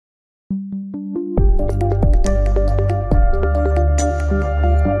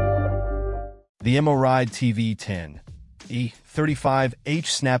The MORryde TV10-E-35H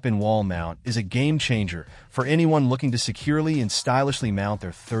snap-in wall mount is a game changer for anyone looking to securely and stylishly mount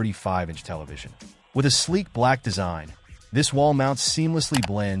their 35-inch television. With a sleek black design, this wall mount seamlessly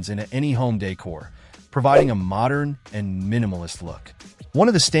blends into any home decor, providing a modern and minimalist look. One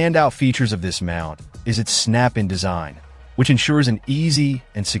of the standout features of this mount is its snap-in design, which ensures an easy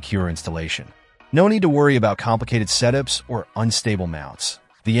and secure installation. No need to worry about complicated setups or unstable mounts.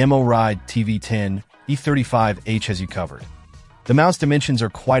 The MORryde TV10-E-35H has you covered. The mount's dimensions are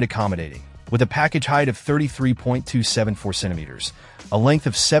quite accommodating, with a package height of 33.274 centimeters, a length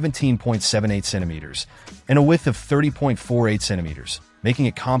of 17.78 centimeters, and a width of 30.48 centimeters, making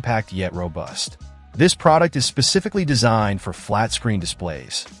it compact yet robust. This product is specifically designed for flat-screen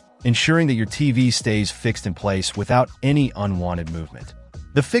displays, ensuring that your TV stays fixed in place without any unwanted movement.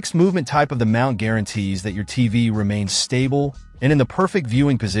 The fixed movement type of the mount guarantees that your TV remains stable and in the perfect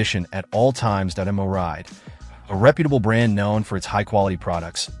viewing position at all times. MORryde, a reputable brand known for its high-quality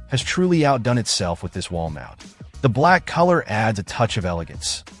products, has truly outdone itself with this wall mount. The black color adds a touch of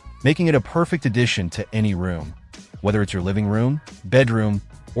elegance, making it a perfect addition to any room, whether it's your living room, bedroom,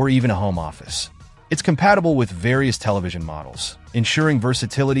 or even a home office. It's compatible with various television models, ensuring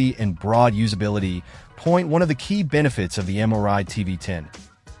versatility and broad usability. One of the key benefits of the MORryde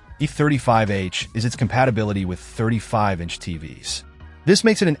TV10-E-35H is its compatibility with 35-inch TVs. This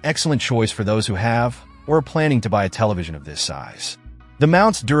makes it an excellent choice for those who have or are planning to buy a television of this size. The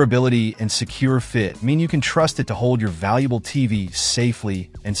mount's durability and secure fit mean you can trust it to hold your valuable TV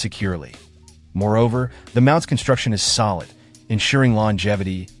safely and securely. Moreover, the mount's construction is solid, ensuring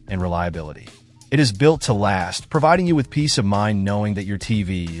longevity and reliability. It is built to last, providing you with peace of mind knowing that your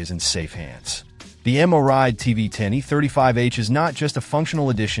TV is in safe hands. The MORryde TV10-E-35H is not just a functional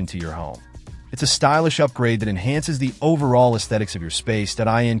addition to your home. It's a stylish upgrade that enhances the overall aesthetics of your space.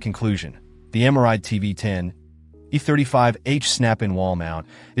 In conclusion, the MORryde TV10-E-35H snap-in wall mount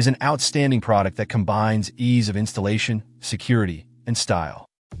is an outstanding product that combines ease of installation, security, and style.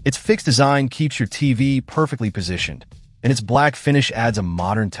 Its fixed design keeps your TV perfectly positioned, and its black finish adds a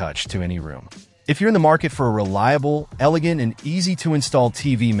modern touch to any room. If you're in the market for a reliable, elegant, and easy-to-install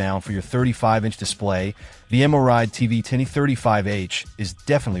TV mount for your 35-inch display, the MORryde TV10-E-35H is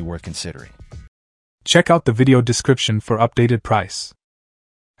definitely worth considering. Check out the video description for updated price.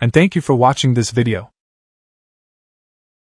 And thank you for watching this video.